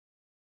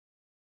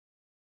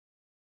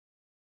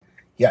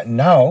Yeah,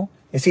 now,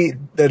 you see,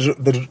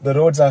 the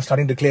roads are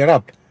starting to clear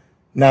up.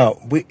 Now,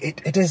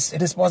 it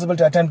is possible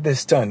to attempt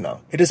this turn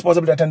now. It is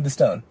possible to attempt this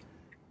turn.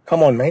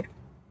 Come on, mate.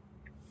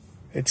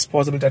 It's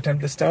possible to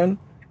attempt this turn.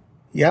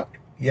 Yeah,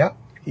 yeah,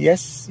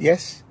 yes,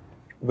 yes.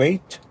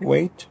 Wait.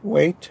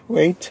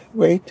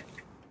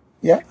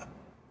 Yeah.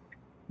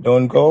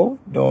 Don't go.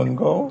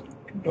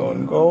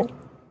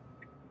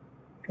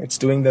 It's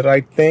doing the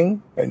right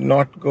thing by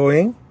not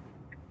going.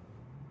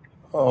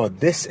 Oh,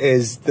 this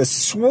is the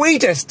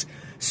sweetest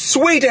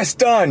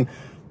turn.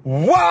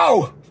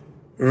 Wow!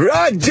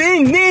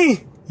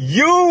 Rajini,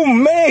 you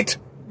mate!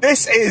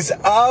 This is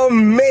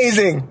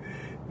amazing.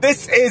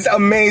 This is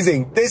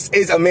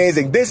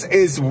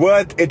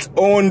worth its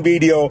own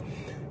video.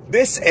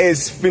 This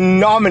is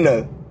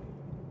phenomenal.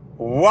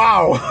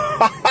 Wow.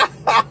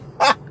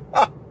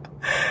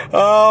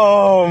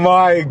 Oh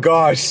my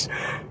gosh.